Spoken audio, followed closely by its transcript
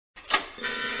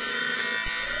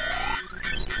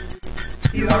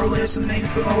You are listening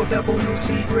to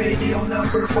OWC Radio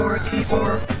number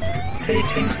 44,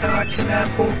 taking stock in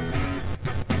Apple.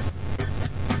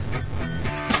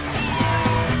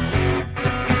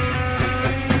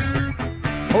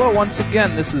 Hello once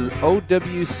again, this is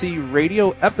OWC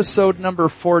Radio, episode number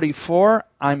 44.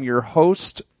 I'm your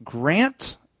host,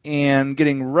 Grant, and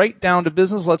getting right down to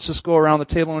business, let's just go around the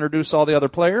table and introduce all the other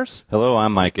players. Hello,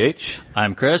 I'm Mike H.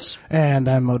 I'm Chris. And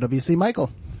I'm OWC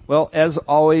Michael. Well, as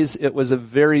always, it was a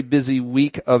very busy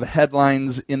week of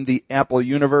headlines in the Apple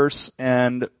universe,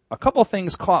 and a couple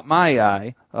things caught my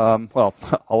eye. Well,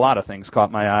 a lot of things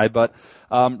caught my eye, but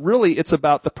really it's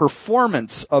about the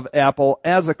performance of Apple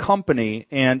as a company.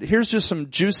 And here's just some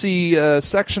juicy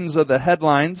sections of the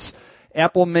headlines.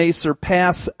 Apple may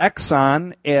surpass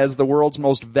Exxon as the world's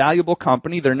most valuable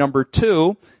company. They're number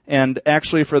 2. And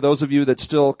actually, for those of you that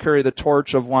still carry the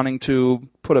torch of wanting to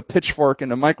put a pitchfork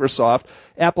into Microsoft,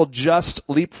 Apple just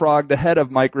leapfrogged ahead of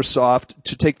Microsoft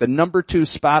to take the number 2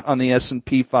 spot on the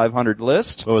S&P 500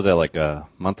 list. What was that, like a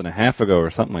month and a half ago or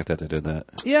something like that they did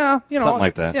that? Yeah, something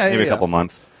like that. Maybe a couple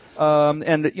months.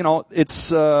 And, you know,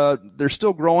 it's they're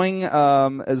still growing.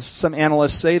 As some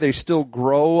analysts say, they still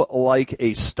grow like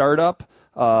a startup.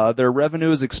 Their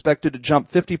revenue is expected to jump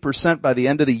 50% by the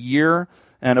end of the year.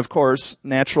 And, of course,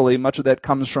 naturally, much of that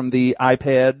comes from the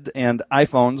iPad and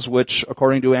iPhones, which,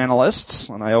 according to analysts,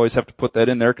 and I always have to put that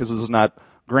in there because this is not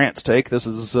Grant's take, this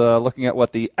is looking at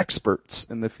what the experts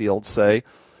in the field say,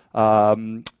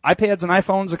 iPads and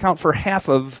iPhones account for half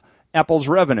of Apple's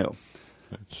revenue.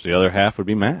 The other half would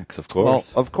be Macs, of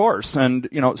course. Well, of course. And,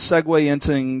 you know, segue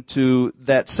into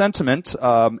that sentiment,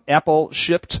 Apple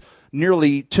shipped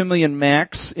nearly 2 million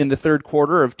Macs in the third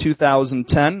quarter of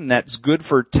 2010, and that's good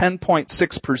for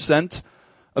 10.6%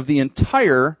 of the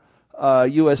entire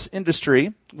U.S.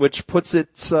 industry, which puts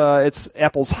it's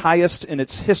Apple's highest in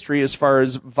its history as far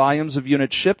as volumes of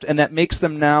units shipped, and that makes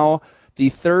them now the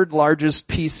third largest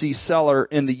PC seller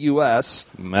in the U.S.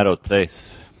 Meadow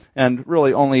Place. And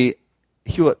really only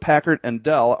Hewlett-Packard and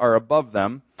Dell are above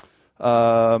them. You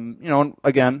know,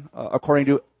 again, according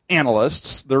to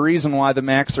analysts, the reason why the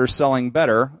Macs are selling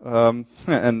better,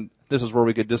 and this is where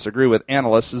we could disagree with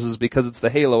analysts, is because it's the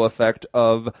halo effect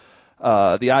of the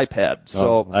iPad.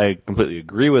 So I completely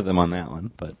agree with them on that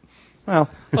one, but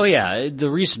Oh yeah, the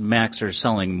reason Macs are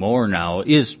selling more now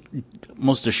is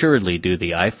most assuredly due to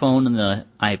the iPhone and the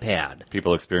iPad.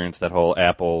 People experience that whole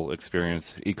Apple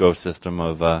experience ecosystem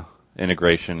of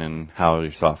integration and how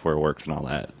your software works and all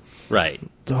that. Right.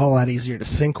 It's a whole lot easier to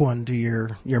sync one to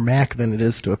your Mac than it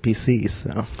is to a PC.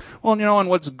 So, well, you know, and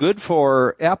what's good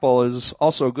for Apple is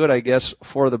also good, I guess,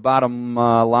 for the bottom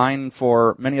line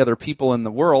for many other people in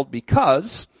the world,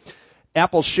 because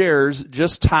Apple shares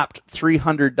just topped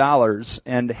 $300.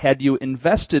 And had you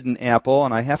invested in Apple,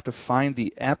 and I have to find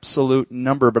the absolute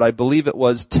number, but I believe it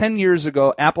was 10 years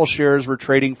ago, Apple shares were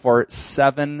trading for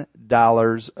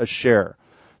 $7 a share.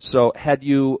 So had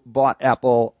you bought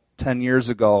Apple 10 years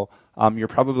ago, you're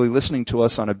probably listening to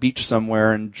us on a beach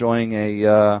somewhere, enjoying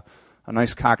a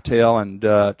nice cocktail and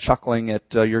chuckling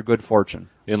at your good fortune.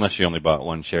 Unless you only bought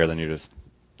one share, then you're just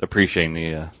appreciating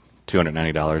the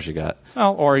 $290 you got.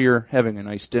 Well, or you're having a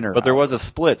nice dinner. But there was a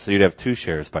split, so you'd have 2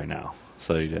 shares by now.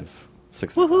 So you'd have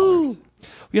 $600. Woohoo!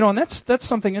 You know, and that's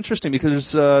something interesting,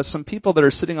 because there's some people that are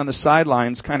sitting on the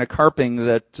sidelines kind of carping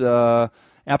that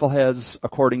Apple has,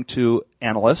 according to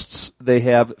analysts, they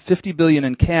have $50 billion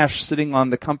in cash sitting on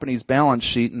the company's balance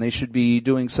sheet, and they should be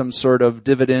doing some sort of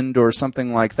dividend or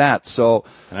something like that. So,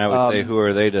 and I would say, who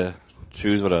are they to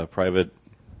choose what a private,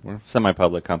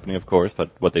 semi-public company, of course, but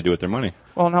what they do with their money?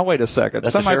 Well, now wait a second.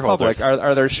 That's Semi-public,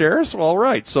 are there shares? Well,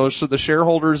 right. So should the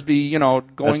shareholders be,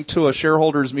 going to a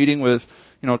shareholders meeting with,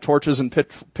 torches and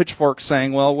pitchforks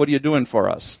saying, well, what are you doing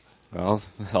for us? Well,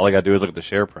 all I got to do is look at the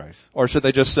share price. Or should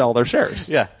they just sell their shares?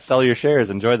 Yeah, sell your shares.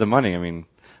 Enjoy the money. I mean,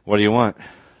 what do you want?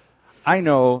 I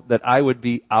know that I would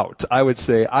be out. I would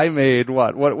say I made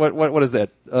what? What is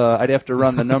that? I'd have to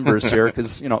run the numbers here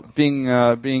because being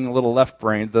a little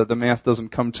left-brained, the math doesn't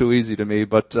come too easy to me.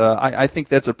 But I think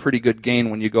that's a pretty good gain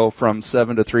when you go from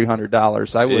 $700 to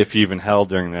 $300. If you even held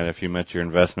during that, if you met your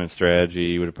investment strategy,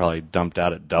 you would have probably dumped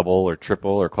out at double or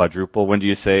triple or quadruple. When do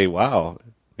you say, wow?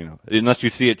 Unless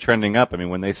you see it trending up. I mean,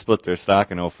 when they split their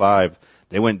stock in 2005,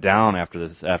 they went down after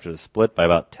the split by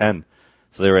about 10.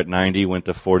 So they were at 90, went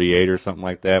to 48 or something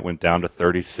like that, went down to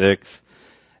 36.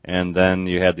 And then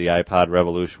you had the iPod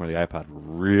revolution where the iPod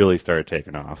really started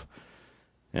taking off.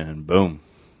 And boom,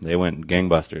 they went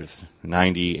gangbusters.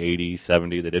 90, 80,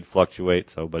 70, they did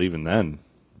fluctuate. But even then,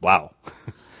 wow.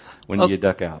 When do you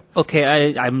duck out?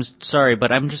 Okay, I'm sorry,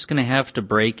 but I'm just going to have to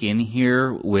break in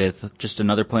here with just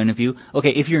another point of view. Okay,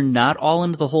 if you're not all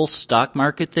into the whole stock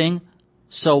market thing,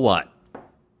 so what?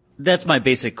 That's my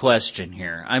basic question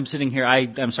here. I'm sitting here,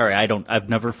 I'm sorry, I've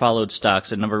never followed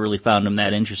stocks. I've never really found them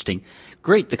that interesting.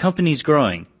 Great, the company's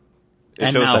growing.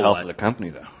 It shows the health of the company,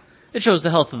 though. It shows the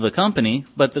health of the company,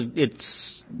 but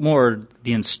it's more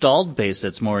the installed base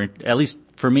that's more, at least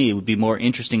for me, it would be more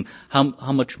interesting. How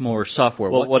much more software?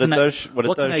 Well, what can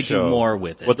I do more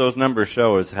with it? What those numbers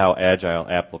show is how agile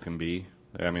Apple can be.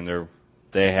 I mean,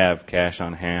 they have cash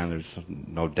on hand. There's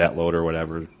no debt load or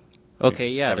whatever. Okay,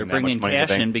 yeah, they're bringing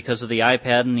cash in because of the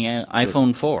iPad and the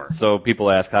iPhone 4. So people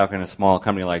ask, how can a small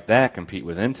company like that compete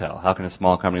with Intel? How can a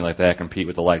small company like that compete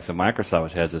with the likes of Microsoft,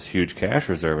 which has this huge cash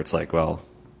reserve? It's like, well,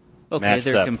 match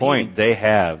that competing. point. They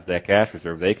have that cash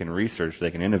reserve. They can research.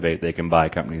 They can innovate. They can buy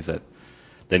companies that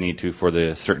they need to for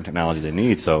the certain technology they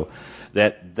need. So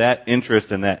that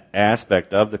interest in that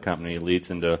aspect of the company leads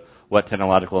into what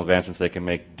technological advancements they can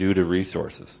make due to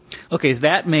resources. Okay,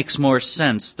 that makes more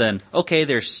sense than, okay,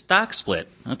 their stock split.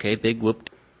 Okay, big whoop.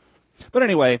 But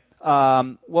anyway,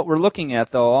 what we're looking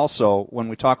at, though, also, when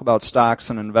we talk about stocks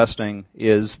and investing,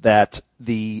 is that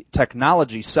the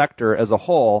technology sector as a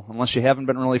whole, unless you haven't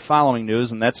been really following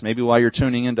news, and that's maybe why you're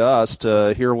tuning into us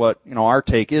to hear what our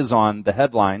take is on the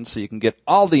headlines, so you can get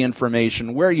all the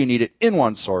information where you need it in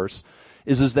one source,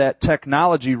 is that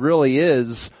technology really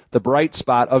is the bright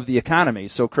spot of the economy.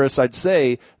 So, Chris, I'd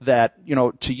say that,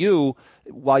 to you,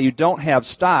 while you don't have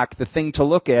stock, the thing to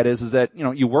look at is that,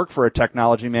 you work for a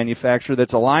technology manufacturer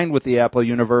that's aligned with the Apple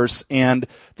universe, and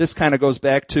this kind of goes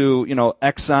back to,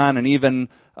 Exxon and even,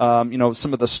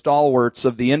 some of the stalwarts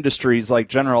of the industries like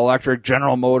General Electric,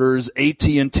 General Motors,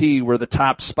 AT&T were the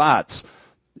top spots.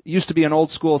 It used to be an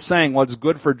old school saying, what's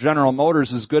good for General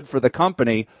Motors is good for the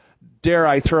company. Dare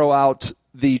I throw out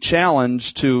the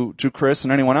challenge to Chris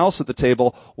and anyone else at the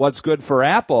table, what's good for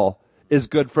Apple is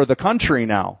good for the country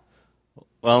now.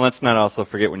 Well, let's not also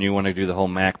forget when you want to do the whole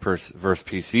Mac versus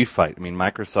PC fight. I mean,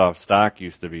 Microsoft stock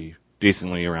used to be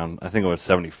decently around, I think it was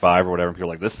 75 or whatever, and people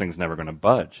were like, this thing's never going to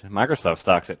budge. Microsoft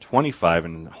stock's at 25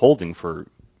 and holding for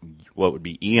what would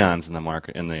be eons in the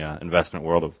market, in the investment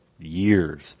world of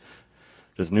years.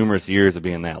 There's numerous years of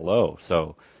being that low.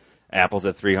 So Apple's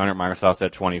at 300, Microsoft's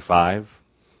at 25.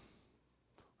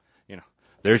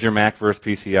 There's your Mac versus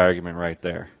PC argument right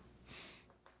there.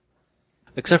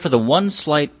 Except for the one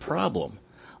slight problem.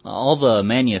 All the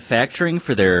manufacturing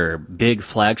for their big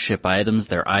flagship items,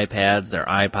 their iPads, their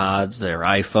iPods, their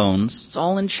iPhones, it's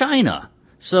all in China.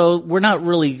 So we're not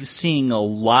really seeing a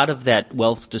lot of that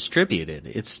wealth distributed.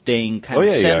 It's staying kind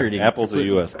of centered in Apple's a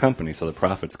U.S. company, so the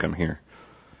profits come here.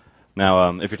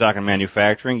 Now, if you're talking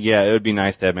manufacturing, yeah, it would be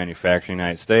nice to have manufacturing in the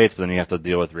United States, but then you have to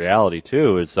deal with reality,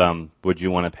 too, is would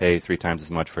you want to pay 3 times as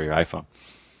much for your iPhone?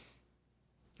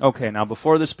 Okay, now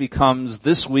before this becomes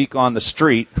This Week on the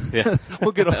Street,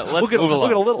 we'll get a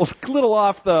little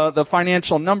off the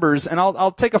financial numbers, and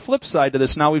I'll take a flip side to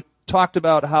this. Now, we've talked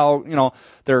about how,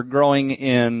 they're growing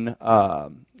in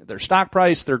their stock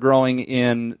price, they're growing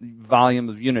in volume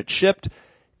of units shipped.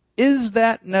 Is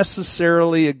that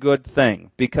necessarily a good thing?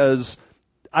 Because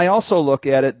I also look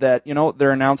at it that,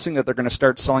 they're announcing that they're going to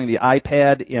start selling the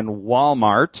iPad in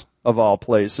Walmart, of all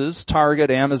places, Target,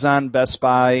 Amazon, Best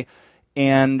Buy,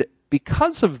 and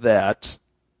because of that,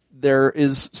 there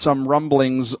is some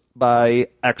rumblings by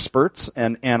experts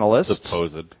and analysts.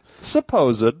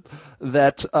 Supposed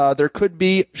that there could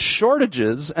be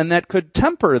shortages and that could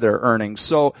temper their earnings.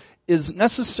 So is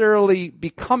necessarily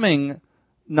becoming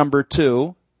number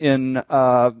 2 in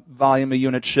volume of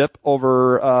unit ship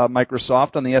over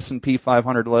Microsoft on the S&P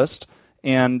 500 list,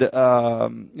 and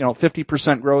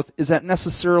 50% growth, is that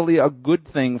necessarily a good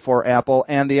thing for Apple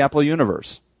and the Apple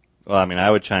universe? Well, I mean, I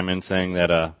would chime in saying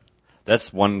that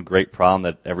that's one great problem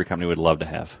that every company would love to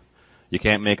have. You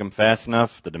can't make them fast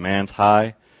enough. The demand's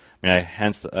high. I mean,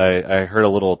 I heard a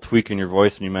little tweak in your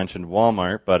voice when you mentioned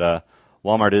Walmart, but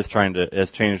Walmart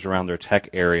has changed around their tech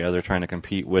area. They're trying to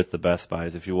compete with the Best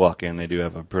Buys. If you walk in, they do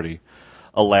have a pretty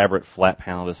elaborate flat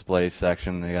panel display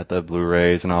section. They got the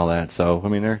Blu-rays and all that. So, I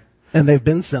mean, And they've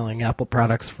been selling Apple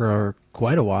products for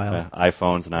quite a while.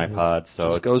 iPhones and iPods. So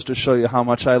just goes to show you how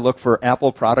much I look for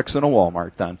Apple products in a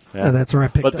Walmart then. Yeah, that's where I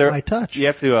picked up my Touch. You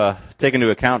have to take into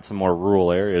account some more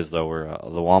rural areas, though, where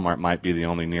the Walmart might be the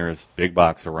only nearest big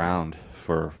box around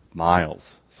for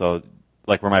miles. So,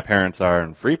 like where my parents are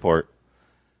in Freeport,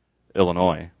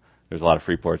 Illinois, there's a lot of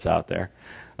Freeports out there.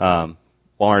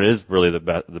 Walmart is really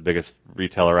the biggest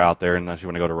retailer out there, unless you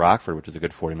want to go to Rockford, which is a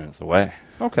good 40 minutes away.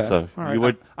 Okay. So all right. you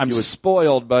would. I'm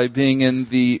spoiled by being in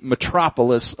the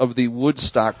metropolis of the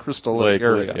Woodstock Crystal Lake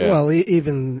area. Yeah. Well,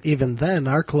 even then,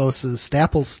 our closest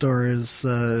Apple store is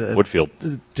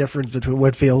Woodfield. different between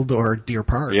Woodfield or Deer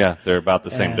Park. Yeah, they're about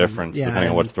the same And, difference, yeah,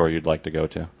 depending on what and- store you'd like to go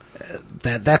to.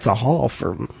 That's a haul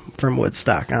from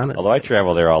Woodstock, honestly. Although I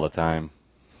travel there all the time.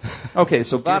 Okay,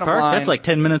 so Deer bottom Park, line, that's like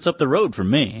 10 minutes up the road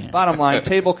from me. bottom line,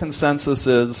 table consensus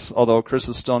is, although Chris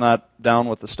is still not down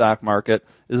with the stock market,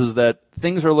 is that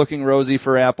things are looking rosy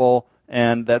for Apple,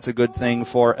 and that's a good thing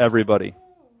for everybody.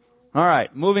 All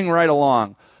right, moving right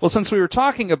along. Well, since we were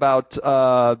talking about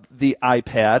the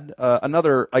iPad,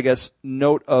 another, I guess,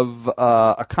 note of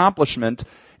accomplishment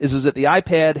is that the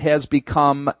iPad has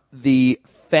become the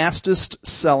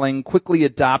fastest-selling, quickly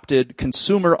adopted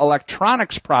consumer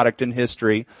electronics product in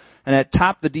history, and it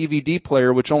topped the DVD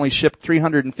player, which only shipped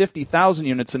 350,000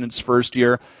 units in its first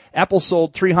year. Apple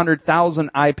sold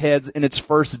 300,000 iPads in its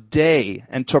first day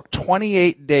and took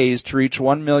 28 days to reach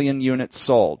 1 million units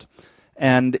sold.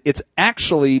 And it's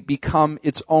actually become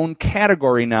its own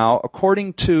category now.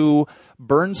 According to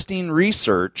Bernstein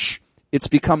Research, it's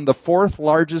become the fourth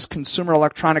largest consumer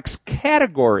electronics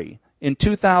category in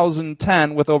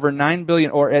 2010 with over 9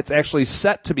 billion, or it's actually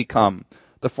set to become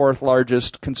the fourth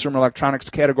largest consumer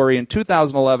electronics category in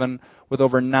 2011 with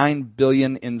over 9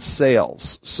 billion in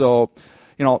sales. So,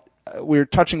 we're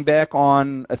touching back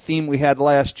on a theme we had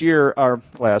last year, our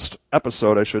last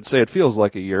episode, I should say. It feels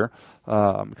like a year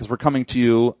because we're coming to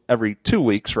you every 2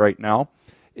 weeks right now,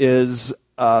 is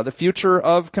the future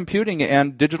of computing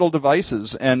and digital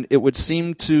devices. And it would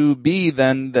seem to be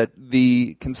then that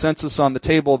the consensus on the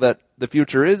table that the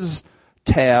future is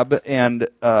tab and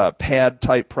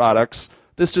pad-type products.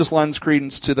 This just lends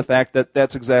credence to the fact that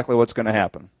that's exactly what's going to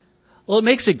happen. Well, it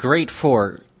makes it great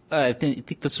for, I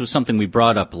think this was something we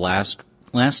brought up last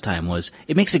time, was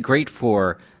it makes it great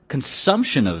for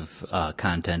consumption of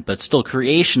content, but still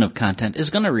creation of content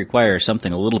is going to require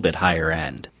something a little bit higher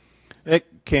end. It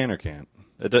can or can't.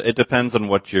 It depends on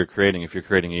what you're creating. If you're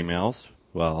creating emails,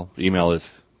 well, email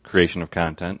is creation of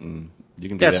content, and you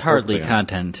can do That's that hardly perfectly.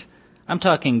 content. I'm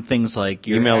talking things like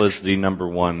your Email is the number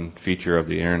one feature of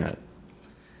the internet.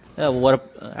 I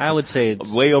would say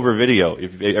it's, Way over video.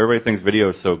 If everybody thinks video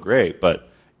is so great, but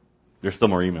there's still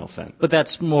more emails sent. but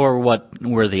that's more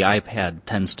where the iPad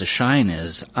tends to shine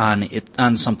is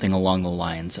on something along the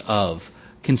lines of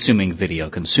consuming video,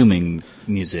 consuming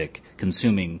music,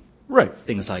 consuming Right.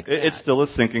 things like that. It's still a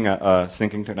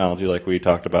syncing technology like we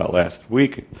talked about last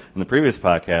week in the previous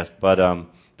podcast, but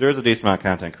there is a decent amount of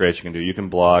content creation you can do. You can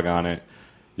blog on it.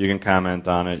 You can comment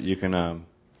on it. You can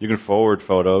forward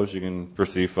photos. You can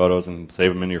receive photos and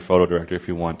save them in your photo directory if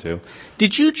you want to.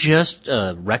 Did you just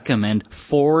recommend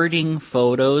forwarding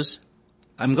photos?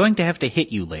 I'm going to have to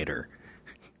hit you later.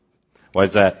 Why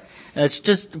is that? It's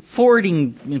just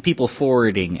people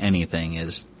forwarding anything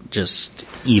is just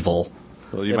evil.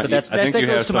 Well, Yeah, but I that think you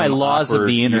goes have to my some laws of awkward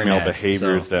the internet, email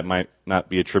behaviors so. that might not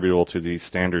be attributable to the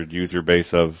standard user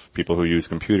base of people who use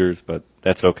computers, but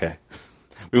that's okay.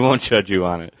 We won't judge you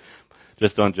on it.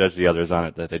 Just don't judge the others on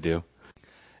it that they do.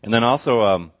 And then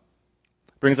also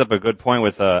brings up a good point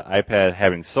with iPad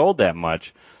having sold that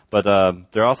much, but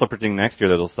they're also predicting next year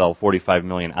that they'll sell 45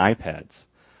 million iPads,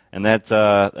 and that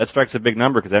strikes a big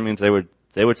number because that means they would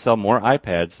sell more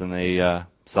iPads than they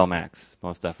sell Macs,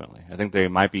 most definitely. I think they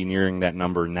might be nearing that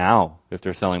number now if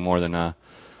they're selling more than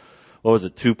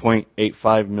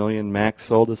 2.85 million Macs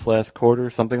sold this last quarter,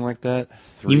 something like that.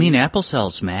 You mean Apple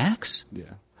sells Macs?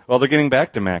 Yeah. Well, they're getting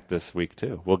back to Mac this week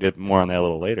too. We'll get more on that a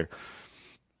little later.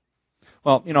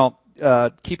 Well,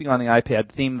 keeping on the iPad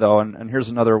theme, though, and here's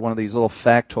another one of these little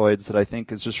factoids that I think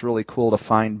is just really cool to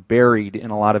find buried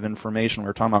in a lot of information. We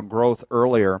were talking about growth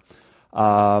earlier.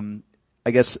 I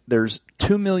guess there's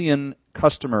 2 million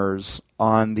customers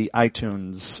on the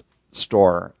iTunes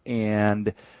store,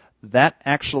 and that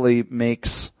actually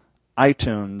makes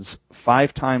iTunes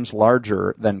 5 times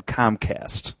larger than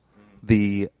Comcast,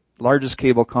 the largest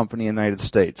cable company in the United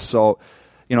States. So,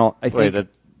 I think...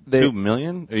 2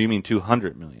 million? Or you mean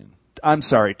 200 million? I'm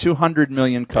sorry, 200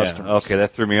 million customers. Yeah, okay,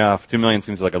 that threw me off. 2 million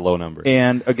seems like a low number.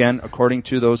 And again, according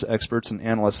to those experts and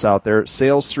analysts out there,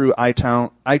 sales through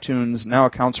iTunes now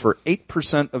accounts for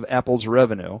 8% of Apple's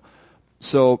revenue.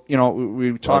 So,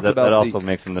 we talked about that also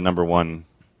makes them the number one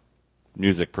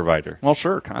music provider. Well,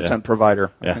 sure, content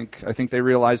provider. Yeah. I think they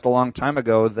realized a long time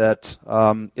ago that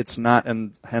it's not,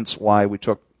 and hence why we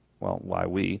took,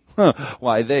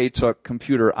 why they took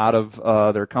computer out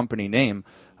of their company name.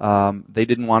 They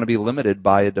didn't want to be limited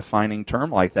by a defining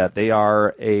term like that. They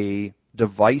are a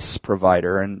device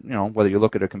provider, and whether you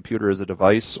look at a computer as a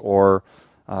device or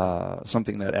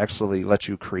something that actually lets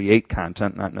you create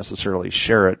content, not necessarily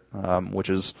share it, which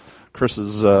is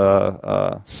Chris's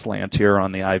slant here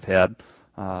on the iPad.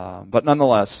 But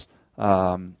nonetheless,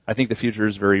 I think the future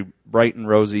is very bright and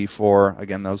rosy for,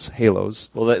 again, those halos.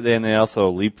 Well, then they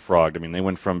also leapfrogged. I mean, they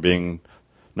went from being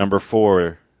number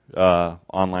 4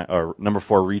 online or number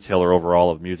 4 retailer overall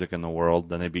of music in the world.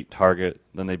 Then they beat Target.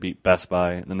 Then they beat Best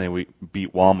Buy. Then they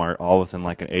beat Walmart, all within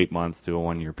like an 8-month to a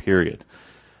 1-year period.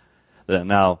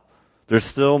 Now, there's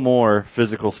still more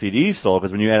physical CDs sold,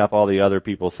 because when you add up all the other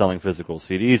people selling physical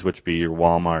CDs, which be your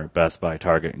Walmart, Best Buy,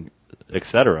 Target,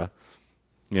 etc.,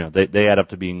 they add up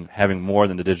to having more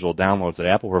than the digital downloads that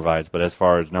Apple provides. But as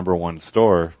far as number 1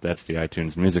 store, that's the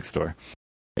iTunes Music Store.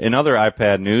 In other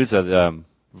iPad news,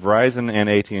 Verizon and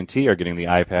AT&T are getting the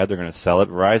iPad. They're going to sell it.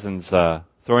 Verizon's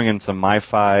throwing in some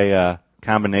MiFi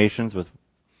combinations with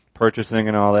purchasing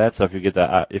and all that. So if you get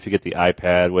the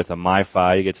iPad with a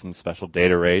MiFi, you get some special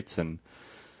data rates and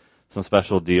some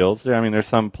special deals. I mean, there's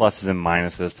some pluses and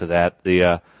minuses to that.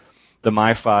 The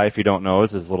MiFi, if you don't know,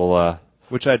 is this little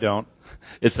which I don't.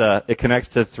 It connects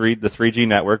to the 3G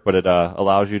network, but it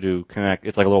allows you to connect.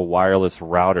 It's like a little wireless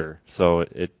router. So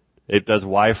it does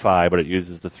Wi-Fi, but it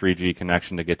uses the 3G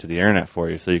connection to get to the internet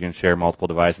for you. So you can share multiple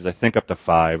devices. I think up to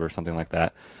 5 or something like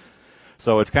that.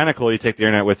 So it's kind of cool. You take the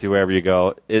internet with you wherever you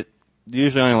go. It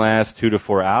usually only lasts 2 to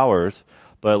 4 hours,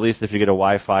 but at least if you get a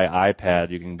Wi-Fi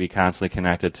iPad, you can be constantly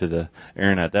connected to the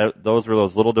internet. Those were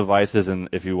those little devices, and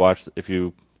if you watch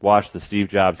the Steve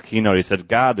Jobs keynote, he said,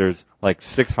 God, there's like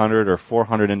 600 or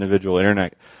 400 individual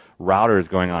internet routers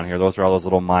going on here. Those are all those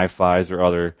little MiFis or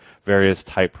other various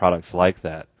type products like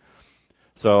that.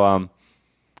 So,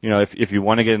 if you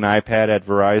want to get an iPad at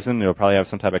Verizon, they'll probably have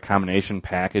some type of combination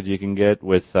package you can get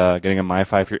with getting a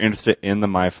MiFi. If you're interested in the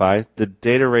MiFi, the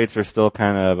data rates are still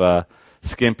kind of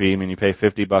skimpy. I mean, you pay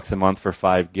 $50 a month for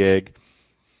 5 gig.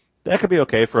 That could be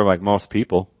okay for like most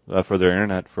people for their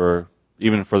internet,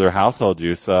 even for their household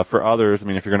use. For others, I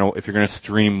mean, if you're gonna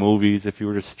stream movies, if you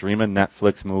were to stream a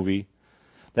Netflix movie,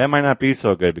 that might not be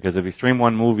so good, because if you stream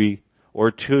 1 movie or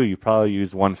 2, you probably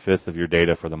use 1/5 of your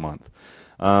data for the month.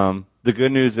 The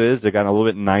good news is they got a little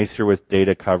bit nicer with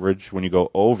data coverage when you go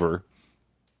over.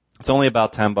 It's only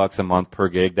about $10 a month per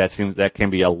gig. That can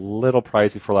be a little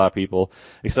pricey for a lot of people,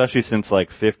 especially since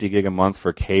like 50 gig a month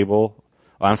for cable.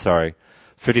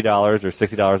 $50 or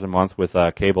 $60 a month with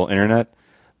cable internet.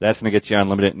 That's going to get you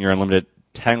unlimited, and your unlimited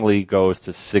technically goes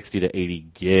to 60 to 80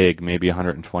 gig, maybe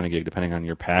 120 gig, depending on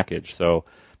your package. So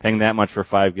paying that much for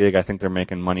 5 gig, I think they're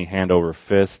making money hand over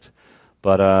fist.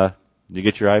 But you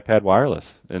get your iPad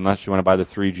wireless, unless you want to buy the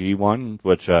 3G one,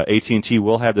 which AT&T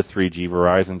will have the 3G.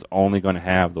 Verizon's only going to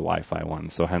have the Wi-Fi one,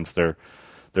 so hence their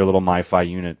little MiFi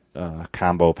unit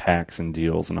combo packs and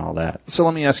deals and all that. So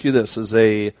let me ask you this: as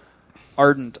a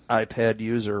ardent iPad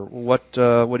user, what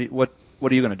are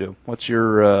you going to do? What's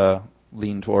your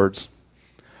lean towards?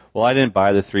 Well, I didn't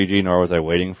buy the 3G, nor was I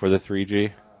waiting for the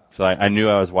 3G, so I knew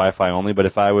I was Wi-Fi only. But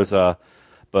if I was,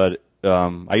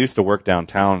 I used to work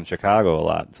downtown in Chicago a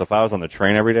lot. So if I was on the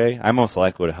train every day, I most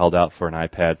likely would have held out for an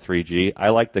iPad 3G. I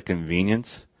like the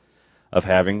convenience of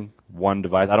having one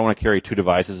device. I don't want to carry 2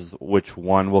 devices, which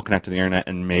one will connect to the internet,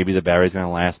 and maybe the battery's going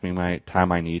to last me my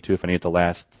time I need to. If I need it to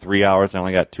last 3 hours and I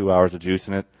only got 2 hours of juice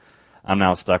in it, I'm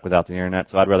now stuck without the internet.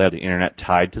 So I'd rather have the internet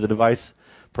tied to the device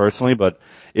personally. But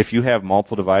if you have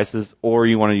multiple devices, or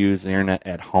you want to use the internet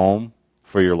at home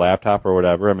for your laptop or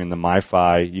whatever, I mean, the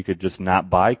MiFi, you could just not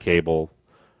buy cable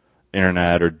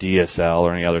internet or DSL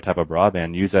or any other type of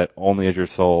broadband. Use that only as your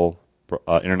sole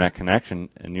internet connection,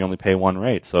 and you only pay one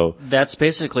rate. So that's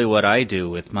basically what I do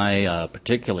with my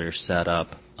particular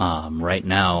setup. Right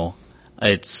now,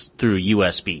 it's through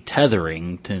USB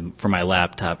tethering for my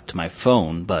laptop to my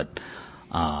phone, but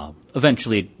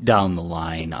eventually down the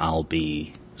line, I'll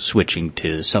be switching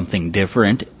to something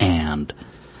different. And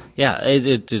yeah,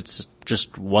 it's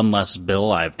just one less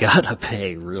bill I've got to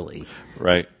pay, really.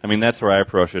 Right. I mean, that's where I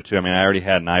approach it, too. I mean, I already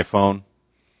had an iPhone,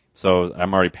 so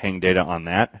I'm already paying data on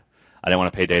that. I didn't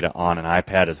want to pay data on an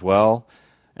iPad as well.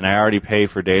 And I already pay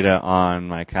for data on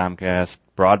my Comcast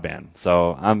broadband.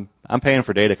 So I'm paying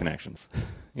for data connections.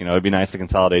 It'd be nice to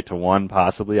consolidate to one,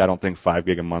 possibly. I don't think 5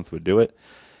 gig a month would do it.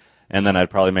 And then I'd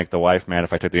probably make the wife mad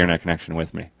if I took the internet connection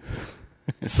with me.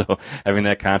 So having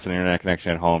that constant internet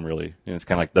connection at home, really, it's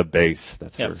kind of like the base.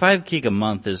 5 gig a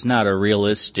month is not a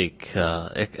realistic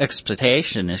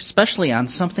expectation, especially on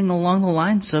something along the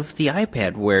lines of the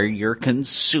iPad, where you're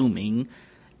consuming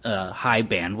high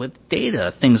bandwidth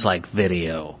data, things like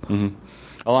video. Mm-hmm.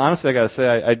 Well, honestly, I got to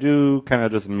say, I do kind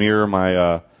of just mirror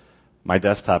my my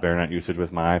desktop internet usage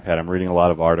with my iPad. I'm reading a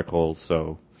lot of articles,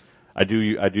 so I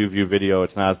do view video.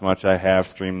 It's not as much. I have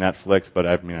streamed Netflix, but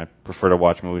I prefer to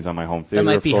watch movies on my home theater. That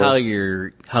might of be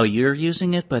course. how you're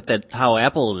using it, but how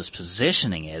Apple is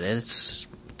positioning it.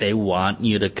 They want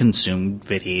you to consume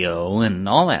video and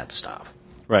all that stuff.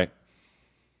 Right.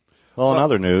 Well, in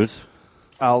other news,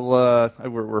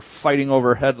 we're fighting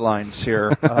over headlines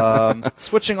here.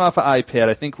 Switching off of iPad,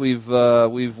 I think we've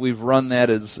run that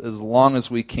as long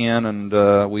as we can,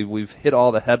 and we've hit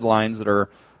all the headlines that are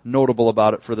notable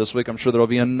about it for this week. I'm sure there'll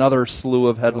be another slew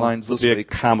of headlines this week.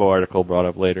 Week. A combo article brought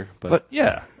up later, but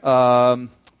yeah.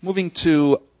 Moving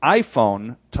to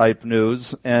iPhone type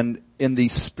news, and in the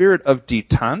spirit of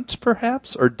detente,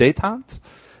 perhaps, or détente,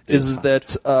 is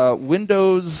that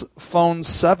Windows Phone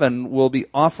 7 will be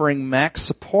offering Mac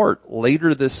support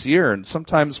later this year. And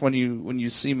sometimes when you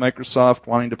see Microsoft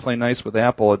wanting to play nice with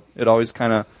Apple, it always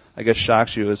kind of, I guess,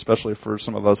 shocks you, especially for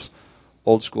some of us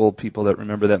old school people that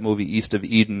remember that movie East of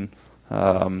Eden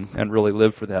and really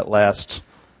lived for that last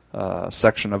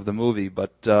section of the movie.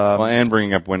 But and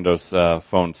bringing up Windows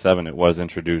Phone 7, it was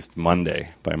introduced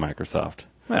Monday by Microsoft.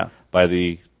 Yeah. By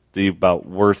the about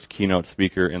worst keynote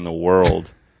speaker in the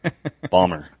world,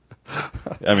 Ballmer.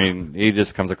 I mean, he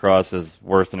just comes across as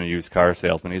worse than a used car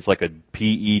salesman. He's like a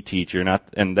PE teacher,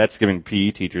 and that's giving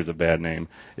PE teachers a bad name.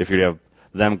 If you have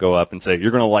them go up and say,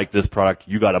 "You're going to like this product,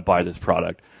 you got to buy this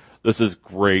product. This is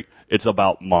great. It's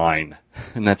about mine,"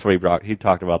 and that's what he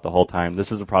talked about the whole time.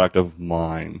 This is a product of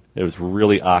mine. It was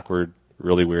really awkward,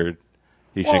 really weird.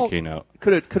 He should keynote.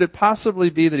 Could it possibly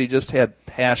be that he just had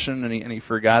passion and he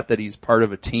forgot that he's part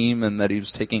of a team and that he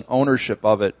was taking ownership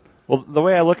of it? Well, the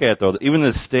way I look at it, though, even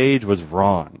the stage was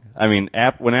wrong. I mean,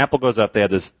 when Apple goes up, they have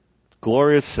this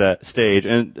glorious stage,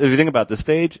 and if you think about it, the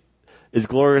stage is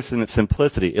glorious in its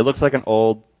simplicity. It looks like an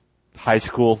old high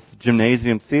school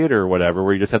gymnasium theater or whatever,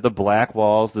 where you just have the black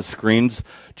walls, the screen's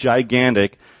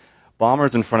gigantic.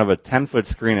 Ballmer's in front of a 10-foot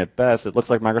screen at best. It looks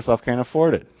like Microsoft can't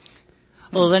afford it.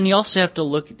 Well, then you also have to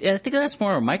look. I think that's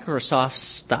more of Microsoft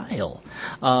style.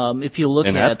 If you look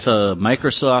at the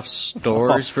Microsoft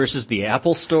stores versus the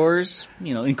Apple stores,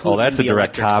 including that's a the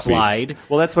direct electric copy. slide.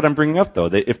 Well, that's what I'm bringing up, though.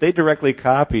 If they directly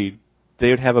copied, they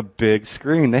would have a big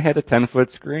screen. They had a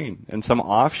 10-foot screen in some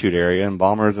offshoot area, and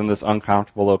Ballmer's in this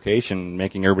uncomfortable location,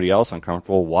 making everybody else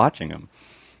uncomfortable watching him.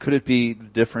 Could it be the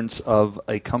difference of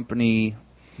a company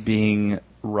being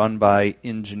run by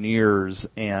engineers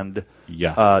and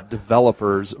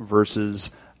developers versus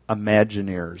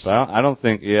Imagineers? Well, I don't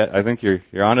think. Yeah, I think you're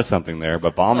onto something there.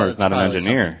 But Ballmer's not an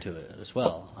engineer. To it as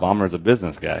well. Ballmer's a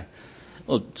business guy.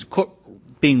 Well,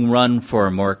 being run for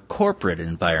a more corporate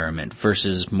environment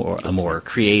versus a more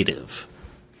creative.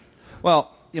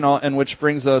 Well, and which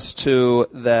brings us to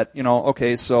that.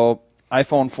 Okay, so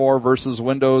iPhone 4 versus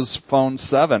Windows Phone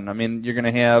 7. I mean, you're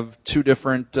going to have two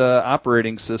different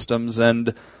operating systems,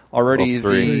 and already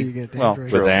three.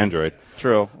 Android. With Android.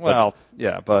 True. Well,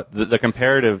 yeah, but the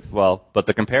comparative. Well, but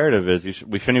the comparative is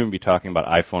we shouldn't even be talking about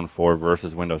iPhone 4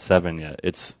 versus Windows 7 yet.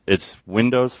 It's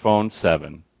Windows Phone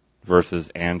 7 versus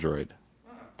Android.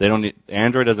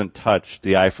 Android doesn't touch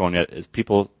the iPhone yet. As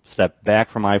people step back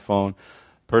from iPhone,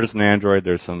 purchase an Android,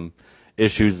 there's some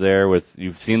issues there with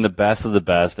you've seen the best of the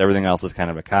best. Everything else is kind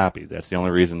of a copy. That's the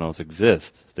only reason those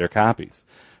exist. They're copies.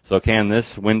 So can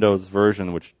this Windows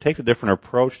version, which takes a different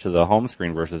approach to the home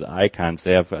screen versus icons,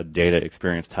 they have a data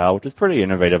experience tile, which is pretty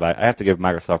innovative. I have to give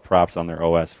Microsoft props on their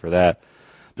OS for that.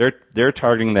 They're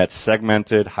targeting that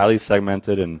segmented, highly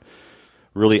segmented, and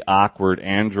really awkward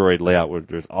Android layout where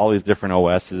there's all these different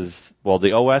OSs. Well,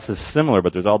 the OS is similar,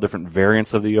 but there's all different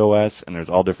variants of the OS, and there's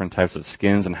all different types of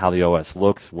skins and how the OS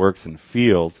looks, works, and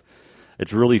feels.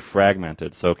 It's really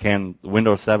fragmented. So can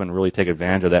Windows 7 really take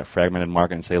advantage of that fragmented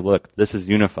market and say, look, this is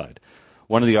unified?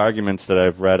 One of the arguments that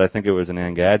I've read, I think it was in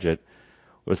Engadget,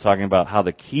 was talking about how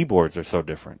the keyboards are so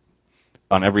different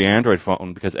on every Android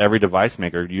phone because every device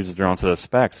maker uses their own set of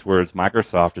specs, whereas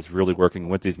Microsoft is really working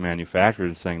with these manufacturers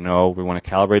and saying, no, we want to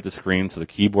calibrate the screen so the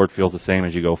keyboard feels the same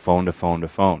as you go phone to phone to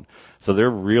phone. So they're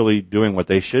really doing what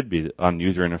they should be on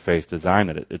user interface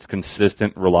design. It's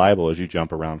consistent, reliable as you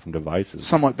jump around from devices.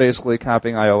 Somewhat basically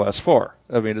copying iOS 4.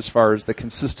 I mean, as far as the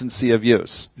consistency of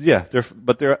use. Yeah,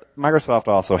 Microsoft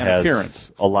also and has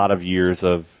appearance. A lot of years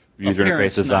of user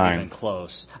interface design. Not even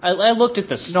close. I looked at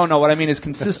this. No. What I mean is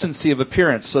consistency of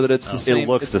appearance, so that it's the same. It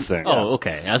looks the same. Oh,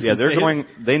 okay.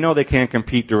 They know they can't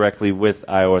compete directly with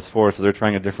iOS 4, so they're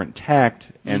trying a different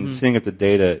tact and seeing if the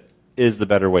data is the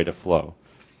better way to flow.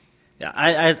 Yeah,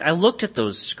 I looked at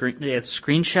those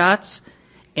screenshots,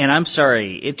 and I'm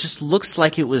sorry, it just looks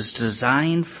like it was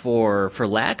designed for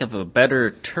lack of a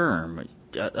better term,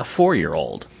 a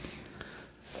 4-year-old.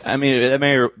 I mean,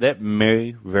 that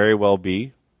may very well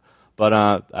be, but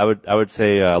I would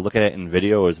say look at it in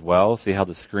video as well. See how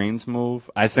the screens move.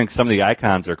 I think some of the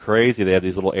icons are crazy. They have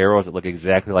these little arrows that look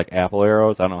exactly like Apple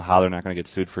arrows. I don't know how they're not going to get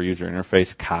sued for user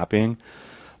interface copying.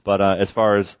 But as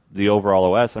far as the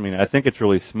overall OS, I mean, I think it's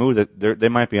really smooth. They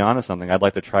might be onto something. I'd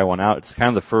like to try one out. It's kind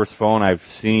of the first phone I've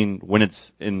seen when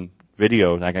it's in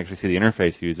video, and I can actually see the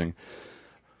interface using,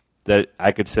 that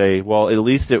I could say, well, at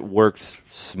least it works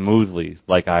smoothly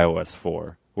like iOS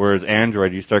 4. Whereas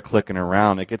Android, you start clicking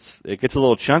around, it gets a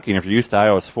little chunky. And if you're used to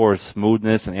iOS 4's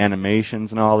smoothness and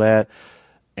animations and all that,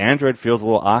 Android feels a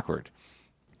little awkward.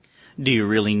 Do you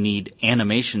really need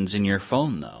animations in your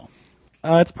phone, though?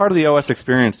 It's part of the OS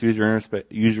experience, user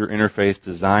interface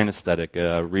design aesthetic,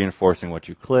 reinforcing what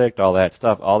you clicked, all that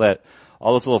stuff, all those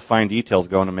little fine details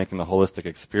go into making the holistic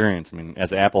experience. I mean,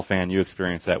 as an Apple fan, you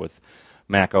experience that with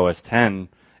Mac OS 10,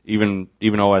 even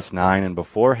OS 9 and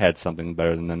before had something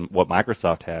better than what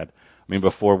Microsoft had. I mean,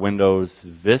 before Windows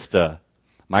Vista,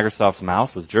 Microsoft's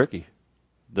mouse was jerky.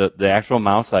 The actual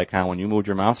mouse icon, when you moved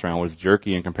your mouse around, was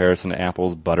jerky in comparison to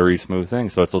Apple's buttery smooth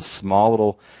thing. So it's those small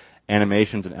little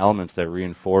animations and elements that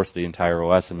reinforce the entire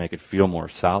OS and make it feel more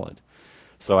solid.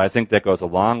 So I think that goes a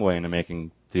long way into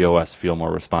making the OS feel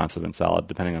more responsive and solid,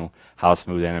 depending on how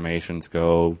smooth animations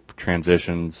go,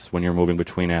 transitions when you're moving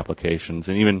between applications,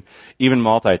 and even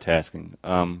multitasking.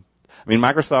 I mean,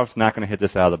 Microsoft's not going to hit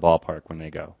this out of the ballpark when they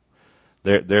go.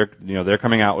 They're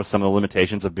coming out with some of the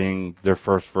limitations of being their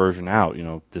first version out. You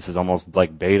know, this is almost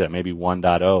like beta, maybe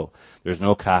 1.0. There's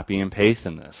no copy and paste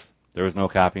in this. There was no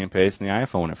copy and paste in the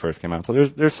iPhone when it first came out. So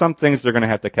there's some things they're going to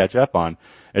have to catch up on.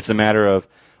 It's a matter of,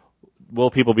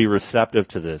 will people be receptive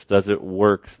to this? Does it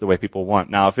work the way people want?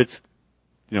 Now, if it's,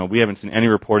 we haven't seen any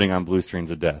reporting on blue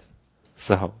screens of death.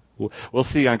 So we'll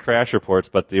see on crash reports,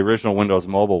 but the original Windows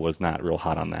Mobile was not real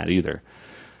hot on that either.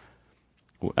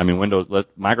 I mean,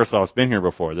 Microsoft's been here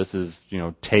before. This is,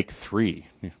 take 3.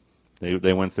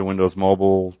 They went through Windows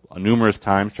Mobile numerous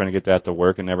times trying to get that to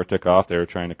work and never took off. They were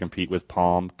trying to compete with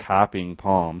Palm, copying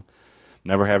Palm,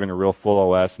 never having a real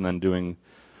full OS, and then doing,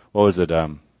 what was it?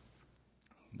 Well,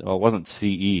 it wasn't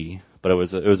CE, but it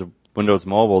was a Windows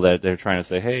Mobile that they're trying to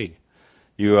say, hey,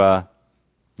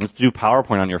 let's do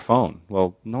PowerPoint on your phone.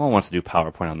 Well, no one wants to do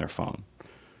PowerPoint on their phone,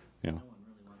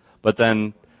 But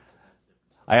then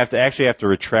I have to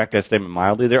retract that statement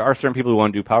mildly. There are certain people who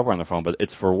want to do PowerPoint on their phone, but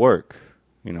it's for work.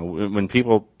 When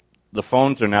the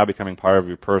phones are now becoming part of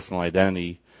your personal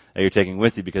identity that you're taking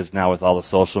with you, because now with all the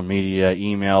social media,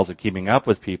 emails, and keeping up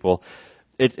with people,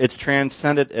 it's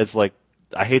transcended as, like,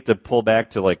 I hate to pull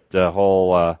back to, like, the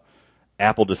whole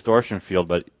Apple distortion field,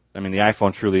 but, I mean, the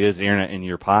iPhone truly is the internet in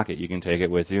your pocket. You can take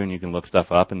it with you, and you can look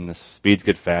stuff up, and the speeds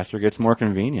get faster, it gets more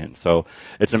convenient. So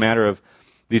it's a matter of,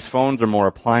 these phones are more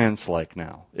appliance-like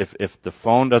now. If the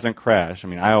phone doesn't crash, I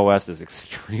mean, iOS is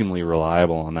extremely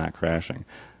reliable on not crashing.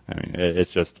 I mean,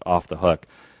 it's just off the hook.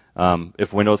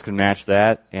 If Windows can match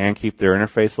that and keep their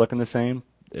interface looking the same,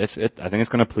 I think it's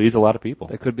going to please a lot of people.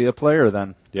 They could be a player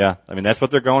then. Yeah, I mean, that's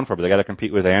what they're going for, but they got to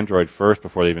compete with Android first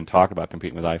before they even talk about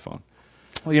competing with iPhone.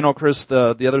 Well, Chris,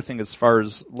 the other thing as far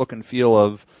as look and feel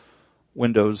of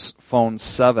Windows Phone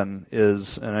 7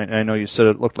 is, and I know you said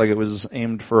it looked like it was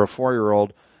aimed for a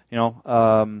 4-year-old,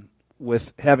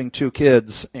 with having 2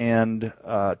 kids and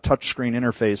touchscreen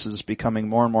interfaces becoming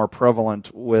more and more prevalent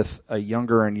with a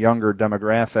younger and younger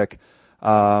demographic,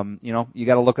 you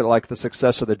got to look at like the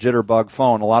success of the Jitterbug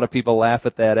phone. A lot of people laugh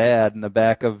at that ad in the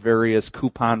back of various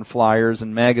coupon flyers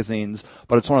and magazines,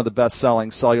 but it's one of the best-selling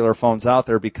cellular phones out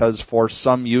there because for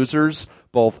some users,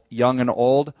 both young and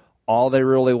old, all they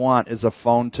really want is a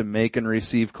phone to make and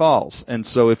receive calls. And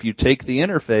so if you take the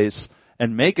interface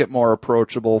and make it more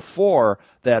approachable for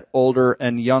that older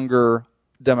and younger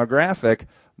demographic,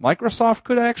 Microsoft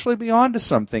could actually be onto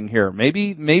something here.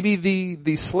 Maybe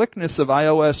the slickness of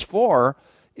iOS 4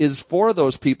 is for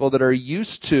those people that are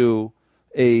used to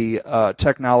a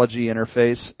technology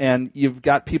interface, and you've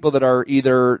got people that are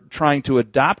either trying to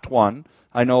adopt one.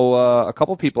 I know a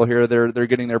couple people here, they're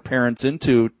getting their parents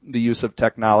into the use of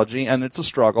technology, and it's a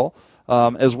struggle.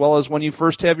 As well as when you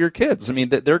first have your kids. I mean,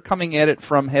 they're coming at it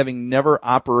from having never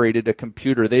operated a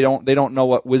computer. They don't know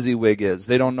what WYSIWYG is.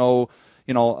 They don't know,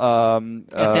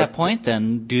 At that point,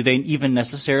 then, do they even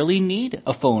necessarily need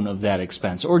a phone of that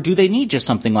expense, or do they need just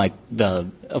something like the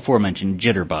aforementioned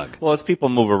Jitterbug? Well, as people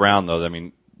move around, though, I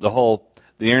mean, the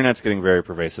internet's getting very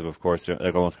pervasive. Of course,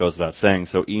 it almost goes without saying.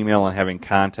 So, email and having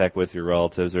contact with your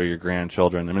relatives or your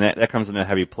grandchildren, I mean, that comes into a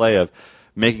heavy play of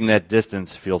making that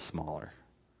distance feel smaller.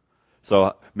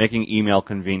 So making email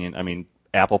convenient. I mean,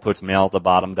 Apple puts mail at the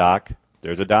bottom dock.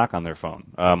 there's a dock on their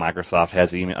phone. Microsoft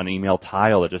has an email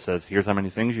tile that just says, here's how many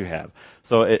things you have.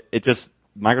 So it just,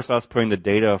 Microsoft's putting the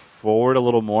data forward a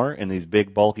little more in these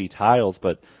big, bulky tiles,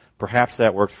 but perhaps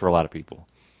that works for a lot of people.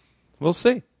 We'll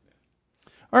see.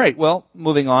 All right, well,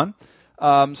 moving on.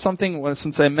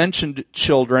 Since I mentioned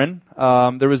children,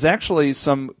 there was actually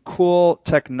some cool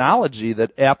technology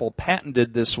that Apple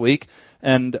patented this week.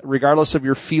 And regardless of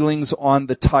your feelings on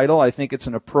the title, I think it's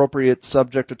an appropriate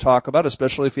subject to talk about,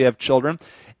 especially if you have children.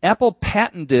 Apple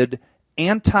patented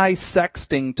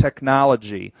anti-sexting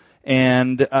technology.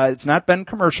 And it's not been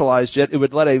commercialized yet. It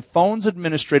would let a phone's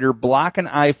administrator block an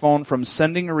iPhone from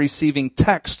sending or receiving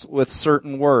text with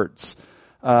certain words.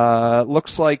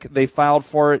 Looks like they filed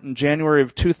for it in January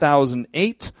of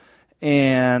 2008,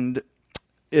 and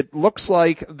it looks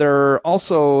like they're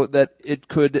also that it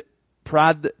could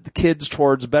prod the kids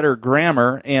towards better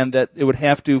grammar, and that it would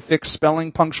have to fix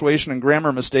spelling, punctuation, and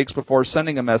grammar mistakes before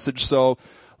sending a message. So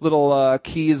little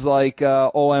keys like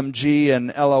OMG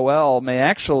and LOL may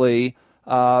actually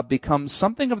become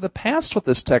something of the past with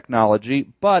this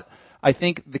technology. But I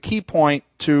think the key point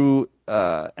to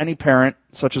any parent,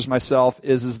 such as myself,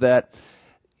 is that,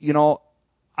 you know,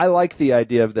 I like the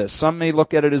idea of this. Some may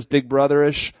look at it as Big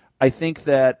Brother-ish. I think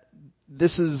that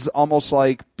this is almost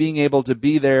like being able to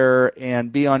be there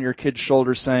and be on your kid's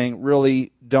shoulder saying,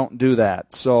 really, don't do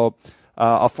that. So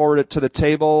I'll forward it to the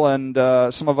table, and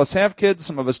some of us have kids,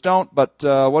 some of us don't. But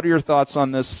what are your thoughts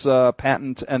on this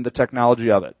patent and the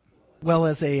technology of it? Well,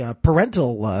 as a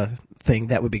parental thing,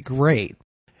 that would be great.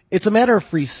 It's a matter of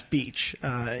free speech,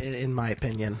 in my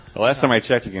opinion. The last time I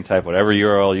checked, you can type whatever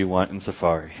URL you want in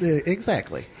Safari.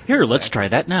 Exactly. Here, let's try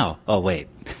that now. Oh, wait.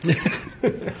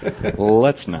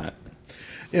 Let's not.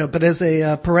 You know, but as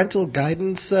a parental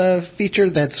guidance feature,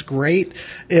 that's great.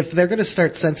 If they're going to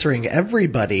start censoring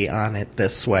everybody on it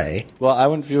this way, Well, I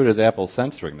wouldn't view it as Apple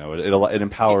censoring, though. It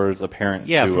empowers a parent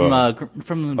Yeah, to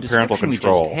from the a parental description we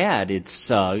control. just had,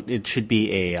 it should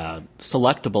be a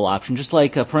selectable option, just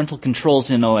like parental controls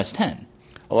in OS 10.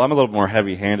 Well, I'm a little more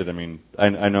heavy-handed. I mean,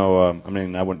 I know.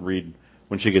 I wouldn't read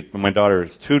when she gets. My daughter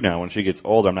is 2 now. When she gets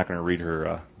older, I'm not going to read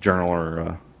her journal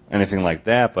or anything like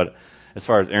that. But as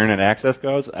far as internet access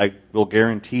goes, I will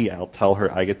guarantee I'll tell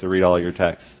her I get to read all your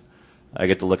texts. I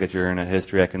get to look at your internet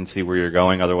history. I can see where you're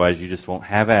going. Otherwise, you just won't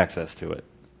have access to it.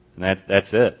 And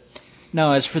that's it.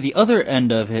 Now, as for the other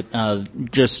end of it,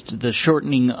 just the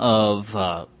shortening of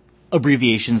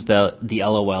abbreviations, the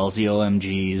LOLs, the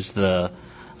OMGs, the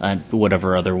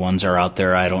whatever other ones are out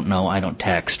there. I don't know. I don't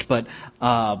text. But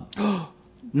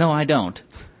no, I don't.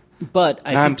 But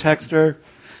I'm texter.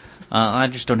 I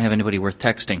just don't have anybody worth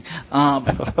texting.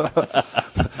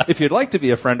 If you'd like to be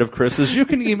a friend of Chris's, you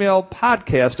can email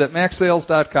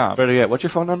podcast@maxsales.com. Better yet, what's your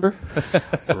phone number?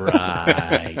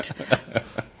 Right.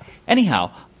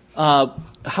 Anyhow,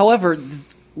 however,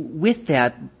 with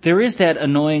that, there is that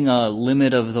annoying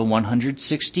limit of the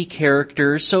 160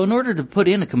 characters. So in order to put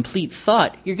in a complete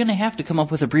thought, you're going to have to come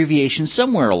up with abbreviations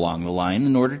somewhere along the line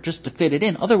in order just to fit it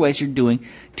in. Otherwise, you're doing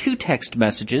 2 text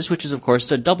messages, which is, of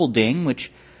course, a double ding,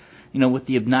 which, you know, with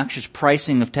the obnoxious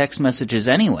pricing of text messages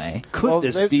anyway. Could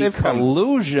this be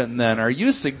collusion, then? Are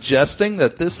you suggesting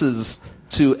that this is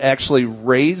to actually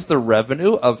raise the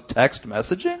revenue of text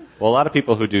messaging? Well, a lot of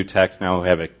people who do text now who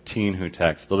have a teen who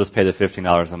texts, they'll just pay the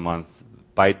 $15 a month,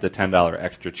 bite the $10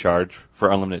 extra charge for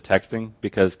unlimited texting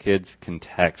because kids can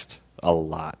text a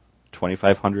lot.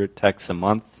 2,500 texts a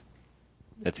month,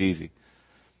 that's easy.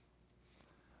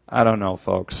 I don't know,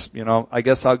 folks. You know, I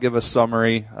guess I'll give a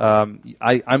summary.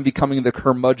 I'm becoming the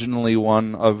curmudgeonly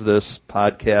one of this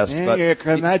podcast. Yeah, but you're a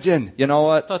curmudgeon. You know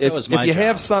what? I thought that was my if you job.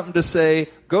 have something to say,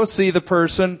 go see the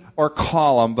person or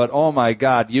call them. But, oh, my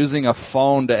God, using a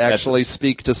phone to actually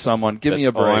speak to someone. Give me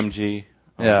a break. OMG.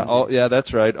 Yeah, yeah,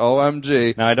 that's right.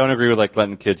 OMG. Now, I don't agree with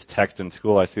letting kids text in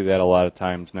school. I see that a lot of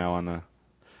times now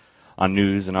on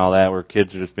news and all that, where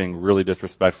kids are just being really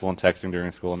disrespectful and texting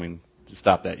during school. I mean,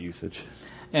 stop that usage.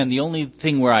 And the only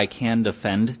thing where I can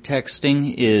defend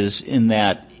texting is in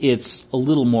that it's a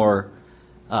little more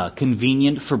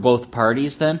convenient for both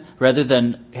parties then, rather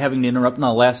than having to interrupt.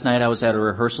 Now, last night I was at a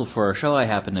rehearsal for a show I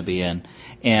happened to be in,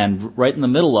 and right in the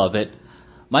middle of it,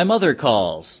 my mother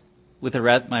calls with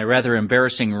my rather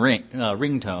embarrassing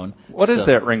ringtone. What is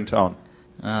that ringtone?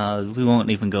 We won't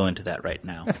even go into that right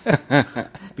now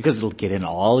because it'll get in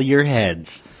all your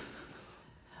heads.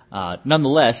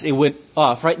 Nonetheless, it went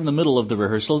off right in the middle of the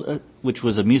rehearsal, which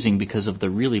was amusing because of the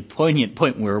really poignant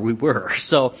point where we were.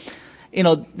 So, you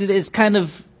know, it's kind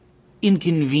of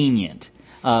inconvenient.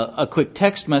 A quick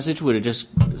text message would have just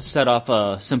set off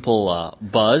a simple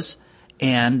buzz,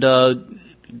 and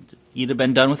you'd have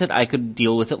been done with it. I could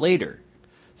deal with it later.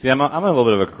 See, I'm a little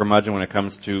bit of a curmudgeon when it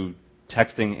comes to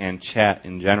texting and chat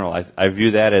in general. I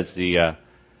view that as the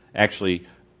actually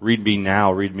read me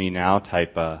now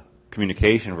type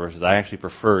communication versus I actually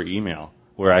prefer email,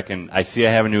 where I see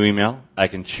I have a new email, I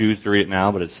can choose to read it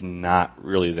now, but it's not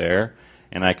really there,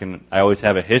 and I always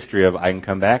have a history of I can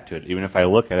come back to it. Even if I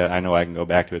look at it, I know I can go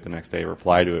back to it the next day,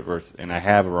 reply to it, and I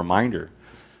have a reminder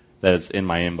that it's in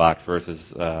my inbox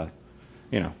versus I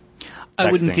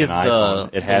wouldn't give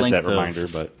it has that reminder,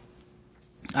 but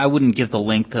I wouldn't give the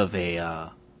length of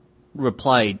a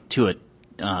reply to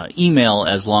an email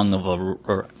as long of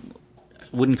or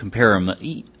wouldn't compare them.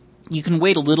 You can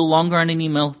wait a little longer on an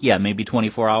email. Yeah, maybe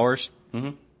 24 hours.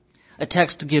 Mm-hmm. A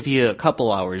text to give you a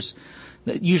couple hours,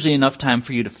 usually enough time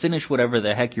for you to finish whatever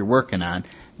the heck you're working on,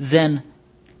 then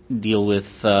deal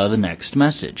with the next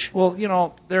message. Well,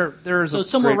 there's so a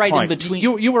somewhere great right point. in between.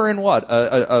 You were in what?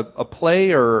 A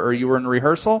play or you were in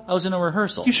rehearsal? I was in a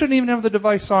rehearsal. You shouldn't even have the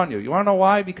device on you. You want to know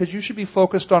why? Because you should be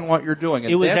focused on what you're doing.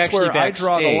 And it was that's actually where I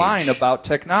draw the backstage. line about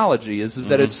technology is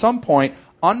that at some point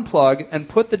unplug and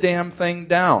put the damn thing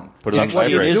down. Put it on What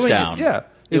you're vibrate. It is doing, down. Yeah.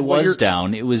 It was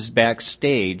down. It was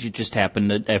backstage. It just happened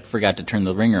that I forgot to turn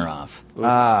the ringer off.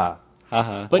 Ah.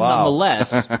 But Wow.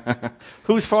 nonetheless,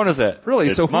 whose phone is that? Really?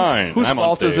 It's So mine. whose I'm on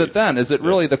fault is stage. it then? Is it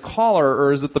really the caller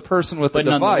or is it the person with but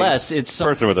the device? nonetheless, it's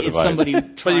Person with a it's device. somebody But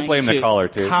you trying blame to the caller,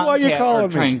 too. contact Why are you calling or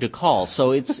me? trying to call.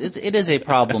 So it is a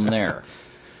problem there.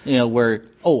 Where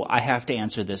I have to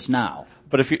answer this now.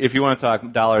 But if you want to talk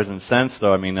dollars and cents,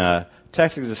 though, I mean,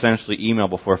 texting is essentially email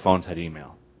before phones had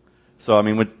email. So, I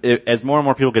mean, as more and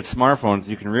more people get smartphones,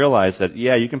 you can realize that,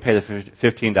 yeah, you can pay the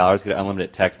 $15, get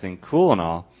unlimited texting, cool and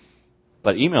all,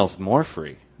 but email's more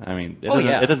free. I mean,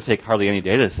 it doesn't take hardly any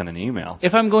data to send an email.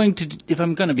 If I'm going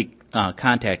to be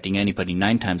contacting anybody,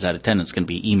 9 times out of 10, it's going to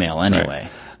be email anyway. Right.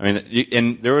 I mean,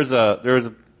 and there was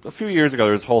a few years ago,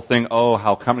 there was a whole thing,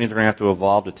 how companies are going to have to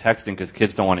evolve to texting because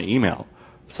kids don't want to email.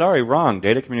 Sorry, wrong.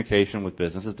 Data communication with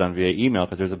business is done via email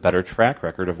because there's a better track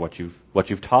record of what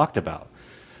you've talked about.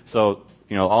 So,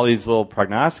 all these little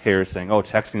prognosticators saying,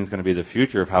 texting is going to be the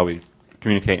future of how we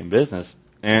communicate in business.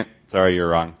 Sorry, you're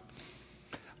wrong.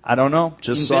 I don't know.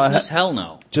 Hell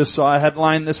no. Just saw a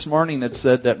headline this morning that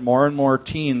said that more and more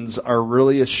teens are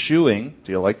really eschewing.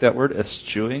 Do you like that word?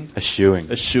 Eschewing?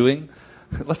 Eschewing.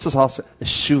 Let's just all say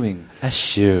eschewing.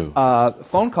 Eschew.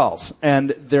 Phone calls.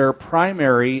 And their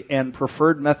primary and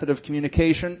preferred method of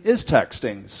communication is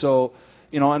texting. So,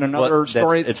 in another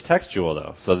story. It's textual,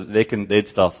 though. So they'd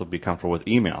still also be comfortable with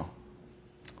email.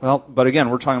 Well, but again,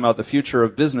 we're talking about the future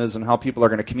of business and how people are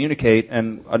going to communicate.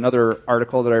 And another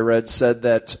article that I read said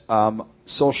that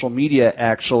social media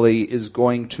actually is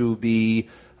going to be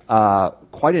have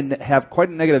quite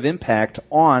a negative impact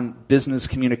on business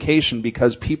communication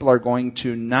because people are going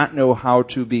to not know how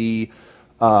to be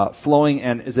flowing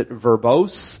and is it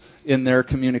verbose in their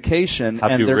communication.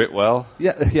 How to writ well?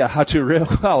 Yeah, how to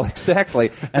writ well, exactly.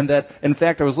 And that, in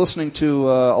fact, I was listening to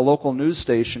a local news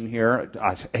station here,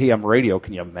 AM radio,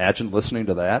 can you imagine listening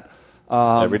to that?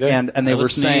 Every day. And they were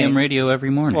listen to saying... AM radio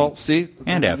every morning. Well, see,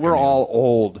 and we're afternoon. all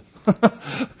old.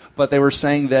 But they were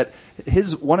saying that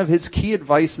one of his key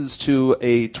advices to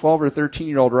a 12 or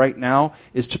 13-year-old right now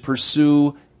is to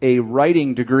pursue a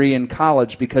writing degree in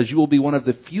college because you will be one of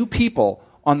the few people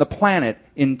on the planet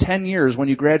in 10 years when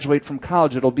you graduate from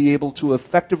college that'll be able to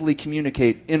effectively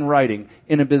communicate in writing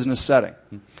in a business setting.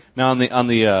 Now, on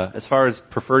the as far as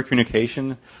preferred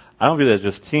communication, I don't view that as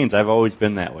just teens. I've always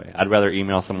been that way. I'd rather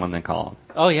email someone than call them.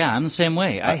 Oh, yeah, I'm the same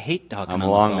way. I hate talking I'm on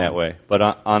along the phone. that way. But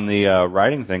on the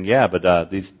writing thing, yeah.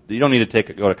 But you don't need to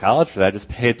go to college for that. Just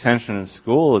pay attention in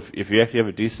school. If you actually have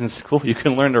a decent school, you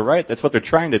can learn to write. That's what they're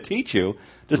trying to teach you.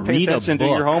 Just pay Read a attention, do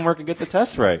your book. homework, and get the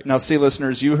test right. Now, see,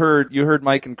 listeners, you heard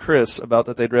Mike and Chris about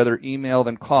that they'd rather email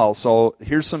than call. So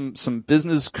here's some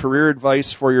business career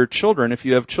advice for your children if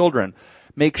you have children.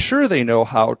 Make sure they know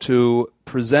how to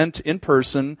present in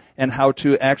person and how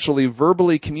to actually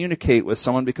verbally communicate with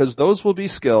someone because those will be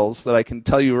skills that I can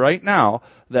tell you right now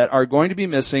that are going to be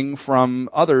missing from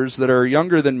others that are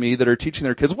younger than me that are teaching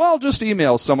their kids, well, just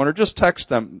email someone or just text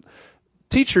them.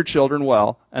 Teach your children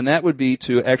well, and that would be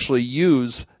to actually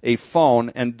use a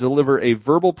phone and deliver a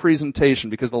verbal presentation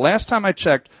because the last time I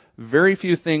checked, very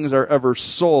few things are ever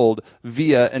sold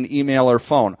via an email or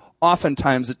phone.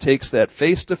 Oftentimes it takes that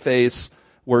face-to-face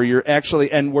where you're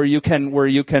actually, and where you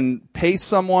can pay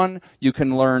someone, you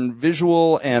can learn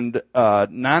visual and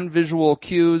non-visual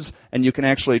cues, and you can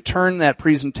actually turn that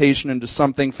presentation into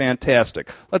something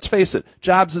fantastic. Let's face it,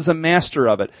 Jobs is a master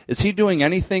of it. Is he doing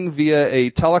anything via a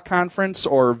teleconference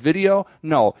or video?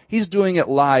 No, he's doing it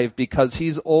live because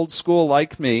he's old school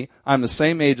like me. I'm the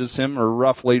same age as him, or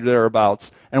roughly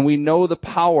thereabouts, and we know the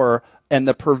power and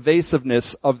the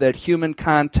pervasiveness of that human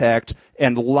contact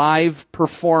and live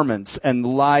performance and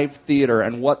live theater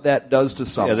and what that does to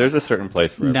someone. Yeah, there's a certain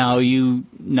place for it. Now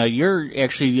you're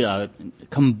actually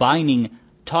combining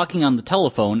talking on the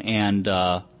telephone and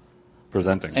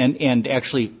Presenting. and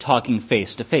actually talking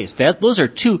face to face. Those are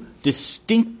two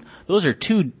distinctly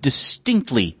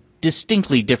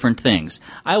different things.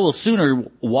 I will sooner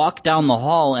walk down the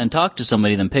hall and talk to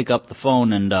somebody than pick up the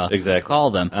phone and Exactly.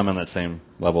 call them. I'm on that same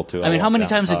level, too. I mean, how many walk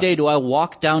down times and a day do I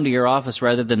walk down to your office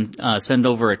rather than send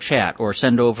over a chat or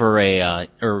send over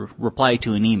or reply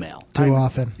to an email? Too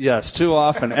often. Yes, too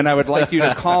often. And I would like you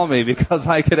to call me because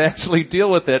I could actually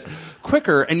deal with it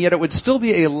quicker, and yet it would still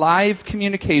be a live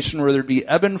communication where there'd be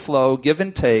ebb and flow, give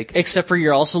and take. Except for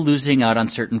you're also losing out on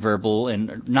certain verbal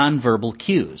and nonverbal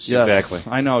cues. Yes,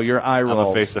 Exactly. I know, your eye rolls.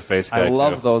 I'm a face-to-face guy, I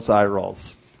love too. those eye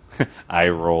rolls. Eye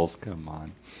rolls, come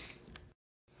on.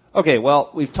 Okay, well,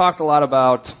 we've talked a lot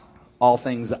about all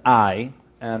things I,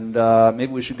 and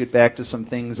maybe we should get back to some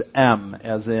things M,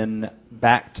 as in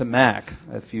back to Mac,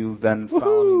 if you've been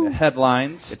following the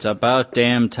headlines. It's about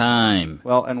damn time.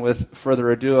 Well, and with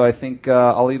further ado, I think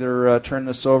I'll either turn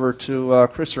this over to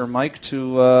Chris or Mike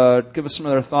to give us some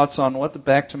of their thoughts on what the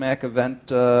Back to Mac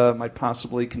event might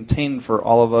possibly contain for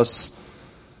all of us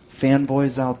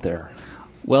fanboys out there.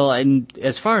 Well, and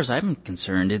as far as I'm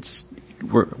concerned,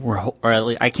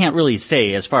 I can't really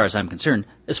say as far as I'm concerned.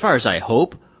 As far as I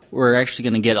hope, we're actually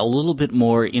going to get a little bit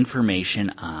more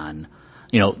information on,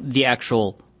 the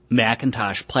actual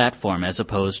Macintosh platform as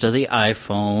opposed to the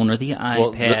iPhone or the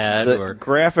iPad. The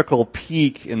graphical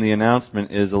peak in the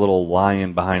announcement is a little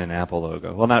lion behind an Apple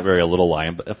logo. Well, not very a little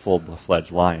lion, but a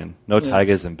full-fledged lion. No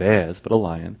tigers and bears, but a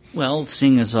lion. Well,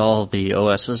 seeing as all the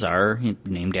OSs are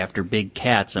named after big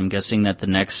cats, I'm guessing that the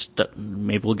next,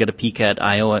 maybe we'll get a peek at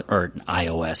Mac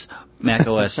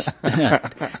OS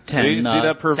 10, See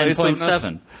that pervasiveness?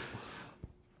 10.7.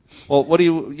 Well, what do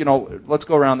you, let's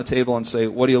go around the table and say,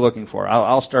 what are you looking for?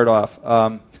 I'll start off.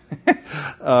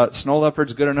 Snow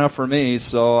Leopard's good enough for me,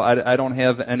 so I don't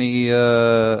have any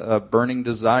burning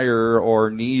desire or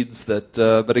needs that,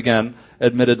 but again,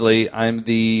 admittedly, I'm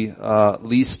the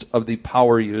least of the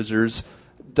power users.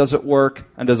 Does it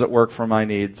work, and does it work for my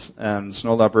needs? And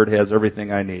Snow Leopard has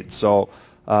everything I need. So,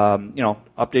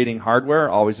 updating hardware,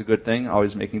 always a good thing,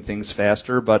 always making things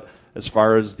faster, but as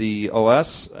far as the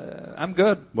OS, I'm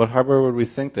good. What hardware would we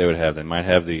think they would have? They might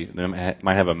have a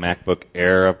MacBook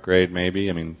Air upgrade, maybe.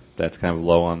 I mean, that's kind of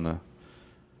low on the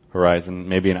horizon.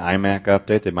 Maybe an iMac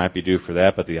update. They might be due for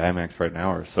that, but the iMacs right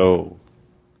now are so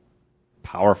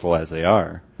powerful as they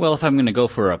are. Well, if I'm going to go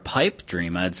for a pipe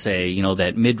dream, I'd say,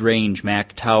 that mid-range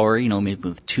Mac tower, maybe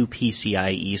with 2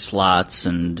 PCIe slots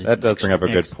and... That does bring up a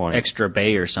good point. Extra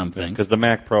bay or something. Because the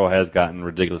Mac Pro has gotten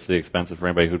ridiculously expensive for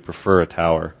anybody who'd prefer a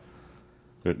tower.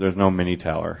 There's no mini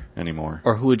tower anymore.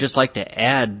 Or who would just like to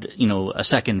add, a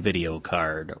second video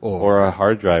card. Or a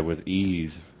hard drive with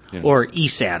ease. Or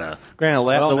eSATA. Granted,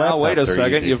 Well, now wait a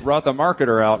second. Easy. You've brought the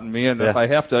marketer out in me, and if I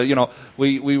have to,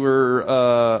 we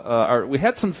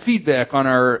had some feedback on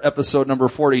our episode number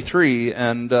 43,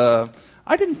 and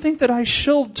I didn't think that I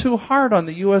shilled too hard on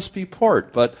the USB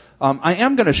port, but I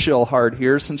am going to shill hard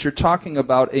here since you're talking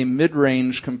about a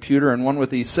mid-range computer and one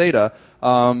with eSATA.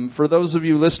 For those of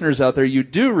you listeners out there, you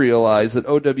do realize that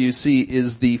OWC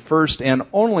is the first and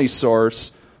only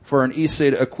source for an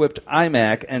eSATA-equipped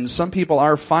iMac, and some people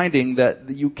are finding that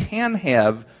you can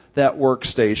have that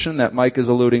workstation that Mike is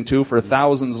alluding to for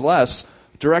thousands less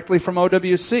directly from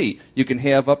OWC. You can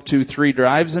have up to 3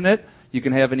 drives in it. You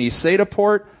can have an eSATA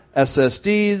port,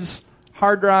 SSDs,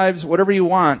 hard drives, whatever you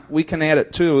want. We can add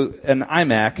it to an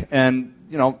iMac and,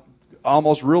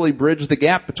 almost really bridge the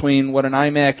gap between what an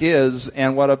iMac is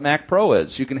and what a Mac Pro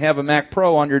is. You can have a Mac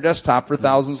Pro on your desktop for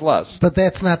thousands less. But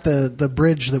that's not the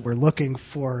bridge that we're looking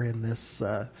for in this.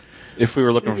 If we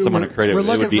were looking for someone to create it, it would be Apple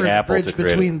to We're looking for a bridge create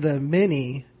between it. the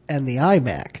Mini and the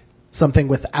iMac. Something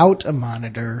without a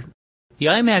monitor. The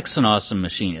iMac's an awesome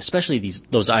machine, especially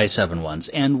those i7 ones.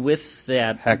 And with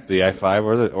that... Heck, the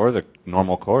i5 or the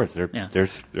normal cores,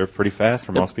 they're pretty fast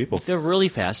for most people. They're really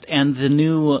fast. And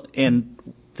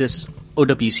this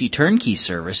OWC turnkey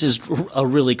service is a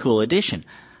really cool addition.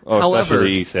 Especially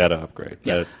the eSATA upgrade.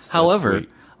 Yeah. That's However,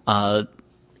 sweet.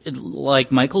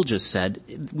 like Michael just said,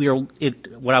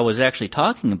 what I was actually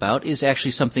talking about is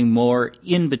actually something more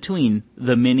in between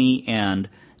the Mini and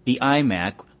the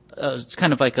iMac. It's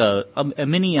kind of like a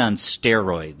Mini on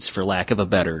steroids, for lack of a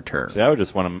better term. See, I would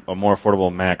just want a more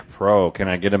affordable Mac Pro. Can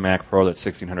I get a Mac Pro that's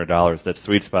 $1,600? That's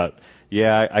sweet spot.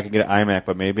 Yeah, I can get an iMac,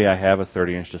 but maybe I have a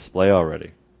 30-inch display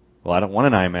already. Well, I don't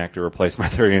want an iMac to replace my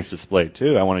 30-inch display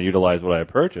too. I want to utilize what I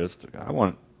purchased. I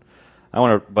want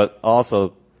to, but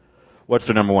also, what's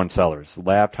their number one sellers?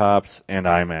 Laptops and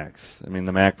iMacs. I mean,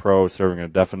 the Mac Pro is serving a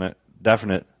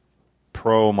definite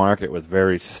pro market with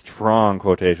very strong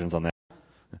quotations on that.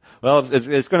 Well, it's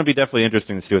going to be definitely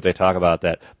interesting to see what they talk about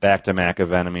that Back to Mac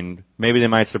event. I mean, maybe they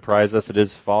might surprise us. It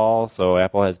is fall, so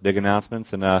Apple has big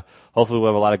announcements, and hopefully we'll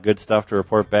have a lot of good stuff to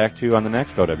report back to you on the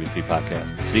next OWC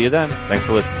podcast. See you then. Thanks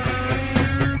for listening.